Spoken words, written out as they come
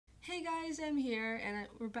Hey guys, I'm here and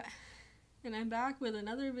we're back, and I'm back with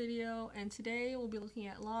another video. And today we'll be looking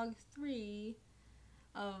at log 3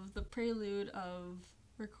 of the Prelude of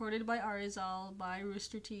recorded by Arizal by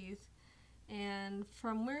Rooster Teeth. And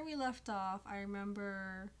from where we left off, I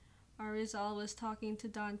remember Arizal was talking to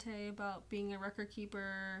Dante about being a record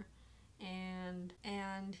keeper, and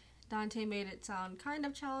Dante made it sound kind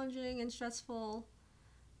of challenging and stressful.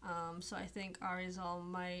 So I think Arizal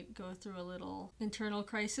might go through a little internal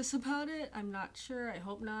crisis about it. I'm not sure. I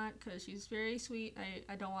hope not, because she's very sweet.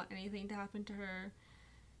 I don't want anything to happen to her.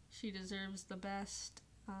 She deserves the best.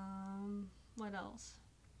 What else?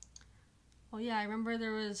 Oh yeah, I remember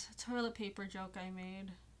there was a toilet paper joke I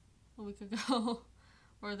made a week ago.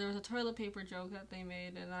 Or there was a toilet paper joke that they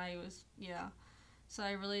made, and so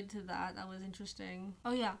I related to that. That was interesting.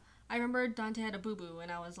 Oh yeah, I remember Dante had a boo-boo, and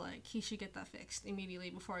I was like, he should get that fixed immediately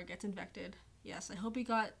before it gets infected. Yes, I hope he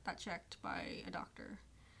got that checked by a doctor.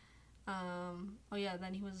 Oh yeah,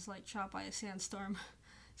 then he was like shot by a sandstorm.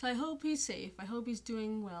 So I hope he's safe. I hope he's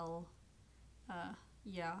doing well.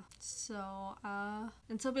 Yeah. So,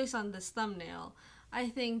 and so based on this thumbnail, I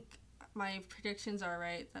think my predictions are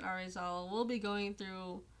right, that Arizal will be going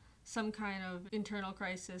through some kind of internal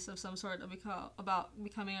crisis of some sort about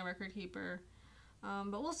becoming a record keeper.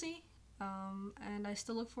 But we'll see. And I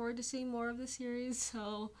still look forward to seeing more of the series.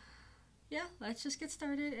 So yeah, let's just get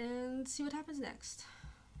started and see what happens next.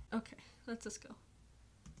 Okay, let's just go.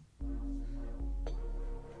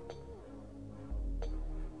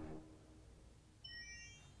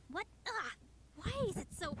 What? Ugh! Why is it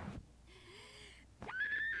so...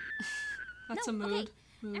 That's no, a mood. Okay.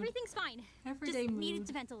 Mood. Everything's fine. Everyday Just mood. needed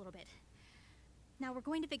to vent a little bit. Now we're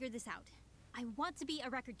going to figure this out. I want to be a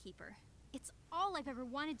record keeper. It's all I've ever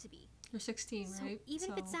wanted to be. You're 16, right? So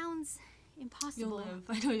even if it sounds impossible... You'll live.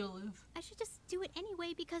 I know you'll live. I should just do it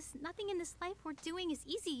anyway, because nothing in this life we're doing is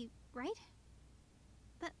easy, right?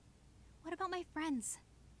 But what about my friends?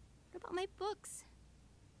 What about my books?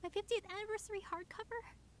 My 50th anniversary hardcover?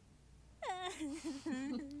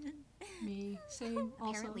 Me. Same.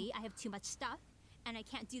 Also. Apparently, I have too much stuff, and I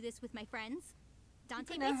can't do this with my friends.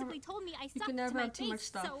 Dante never, basically told me I sucked can never to my have too much face,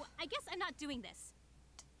 stuff. so I guess I'm not doing this.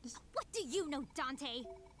 Just... What do you know, Dante?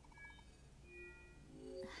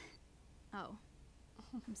 Oh,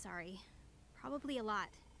 I'm sorry. Probably a lot.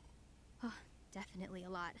 Oh, definitely a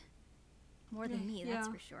lot. More than me, that's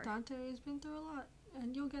for sure. Dante's been through a lot,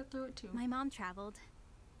 and you'll get through it too. My mom traveled.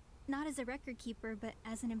 Not as a record keeper, but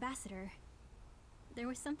as an ambassador. There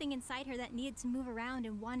was something inside her that needed to move around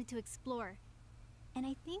and wanted to explore. And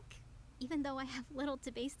I think, even though I have little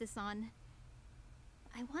to base this on,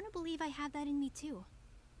 I want to believe I have that in me too.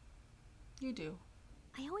 You do.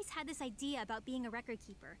 I always had this idea about being a record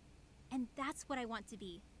keeper, and that's what I want to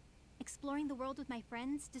be. Exploring the world with my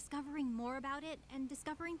friends, discovering more about it, and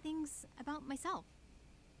discovering things about myself.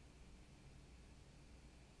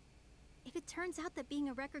 If it turns out that being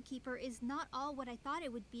a record keeper is not all what I thought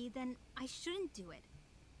it would be, then I shouldn't do it.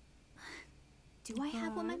 Do I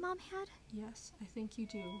have what my mom had? Yes, I think you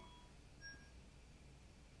do.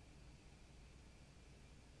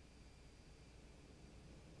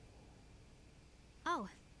 Oh,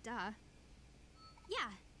 duh.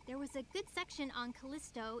 Yeah, there was a good section on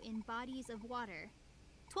Callisto in Bodies of Water.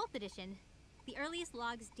 12th edition. The earliest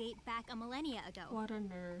logs date back a millennia ago. What a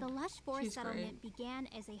nerd. The lush forest She's settlement great. began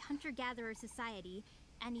as a hunter-gatherer society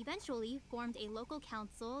and eventually formed a local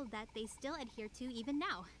council that they still adhere to even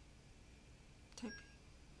now. Type.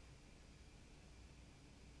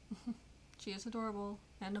 She is adorable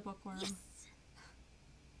and a bookworm. Yes!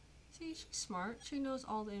 See, she's smart. She knows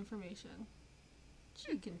all the information.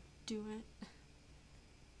 She can do it.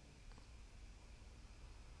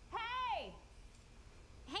 Hey!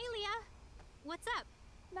 Hey, Leah! What's up?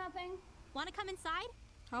 Nothing. Want to come inside?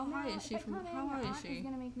 How high is she from? How high is she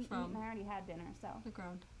gonna make me eat, and I from already had dinner, so. the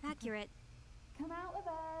ground? Accurate. Come out with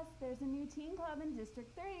us. There's a new teen club in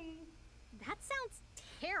District 3. That sounds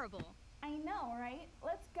terrible. I know, right?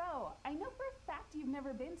 Let's go. I know for a fact you've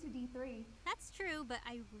never been to D3. That's true, but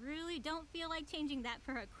I really don't feel like changing that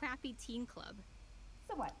for a crappy teen club.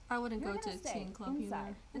 So what? I wouldn't You're go gonna to stay teen club inside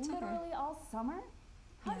either. It's literally okay. all summer?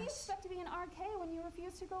 How do you Yes. expect to be an RK when you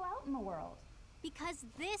refuse to go out in the world? Because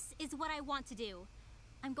this is what I want to do.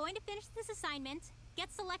 I'm going to finish this assignment,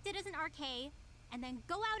 get selected as an RK, and then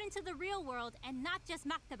go out into the real world and not just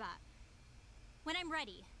Maktaba. When I'm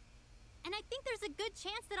ready. And I think there's a good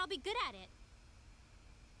chance that I'll be good at it.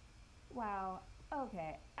 Wow.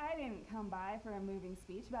 Okay. I didn't come by for a moving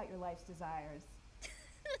speech about your life's desires.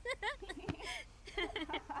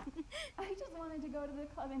 I just wanted to go to the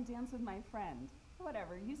club and dance with my friend.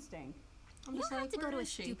 Whatever, you stink. I'm You just don't like, have to go where to a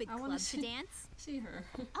is she? stupid I club wanna to see, dance. see her.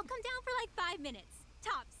 I'll come down for like 5 minutes.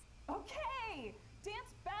 Tops. Okay!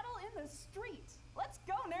 Dance battle in the street! Let's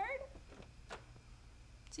go, nerd!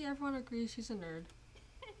 See, everyone agrees she's a nerd.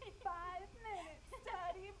 5 minutes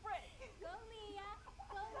study break! Go, Leah.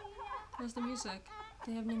 Go, Leah. Where's the music?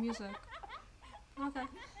 They have new music. Okay.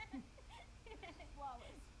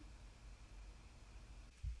 Flawless.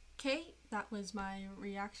 Okay, that was my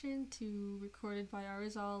reaction to Recorded by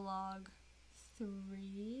Arizal Log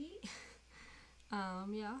 3.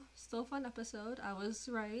 Yeah, still a fun episode. I was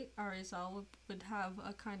right. Arizal would have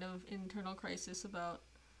a kind of internal crisis about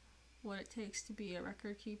what it takes to be a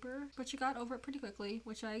record keeper, but she got over it pretty quickly,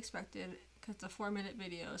 which I expected, because it's a 4-minute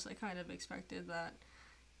video, so I kind of expected that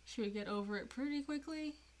she would get over it pretty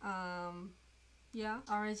quickly. Yeah,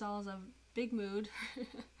 Arizal is a big mood.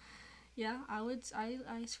 Yeah,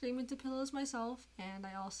 I scream into pillows myself, and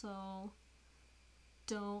I also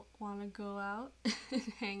don't want to go out and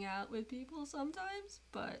hang out with people sometimes,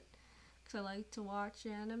 but because I like to watch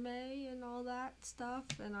anime and all that stuff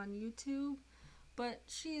and on YouTube. But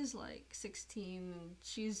she's like 16 and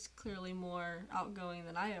she's clearly more outgoing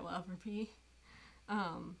than I will ever be.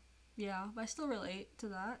 Yeah, but I still relate to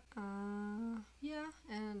that. Yeah,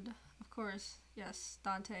 and of course, yes,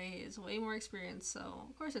 Dante is way more experienced, so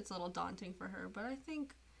of course it's a little daunting for her, but I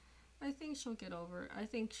think she'll get over it. I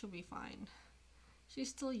think she'll be fine. She's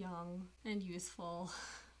still young and youthful,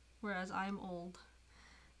 whereas I'm old.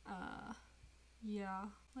 Yeah,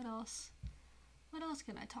 what else? What else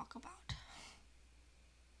can I talk about?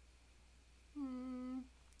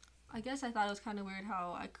 I guess I thought it was kind of weird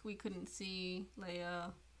how we couldn't see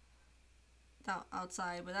Leia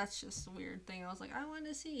outside, but that's just a weird thing. I was like, I want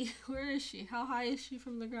to see, where is she? How high is she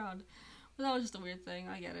from the ground? But that was just a weird thing.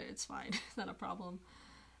 I get it. It's fine. It's not a problem.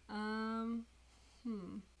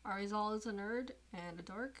 Arizal is a nerd and a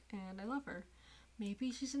dork, and I love her.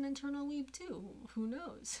 Maybe she's an internal weeb too. Who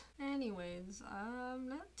knows? Anyways,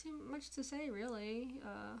 not too much to say really.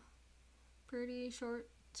 Pretty short,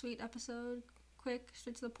 sweet episode. Quick,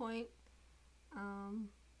 straight to the point.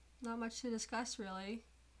 Not much to discuss really.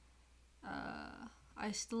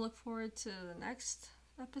 I still look forward to the next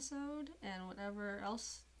episode and whatever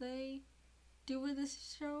else they do with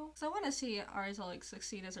this show. So I want to see Arizal like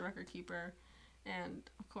succeed as a record keeper, and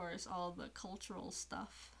of course all the cultural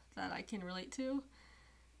stuff that I can relate to.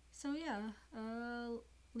 So yeah,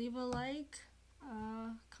 leave a like,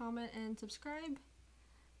 comment, and subscribe.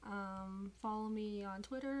 Follow me on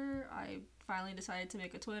Twitter. I finally decided to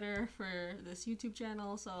make a Twitter for this YouTube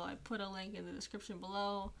channel, so I put a link in the description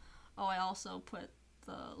below. Oh, I also put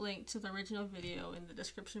the link to the original video in the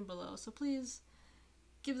description below, so please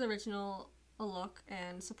give the original a look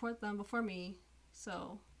and support them before me.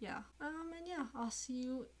 So yeah, and yeah, I'll see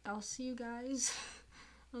you guys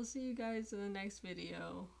I'll see you guys in the next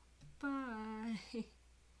video. Bye.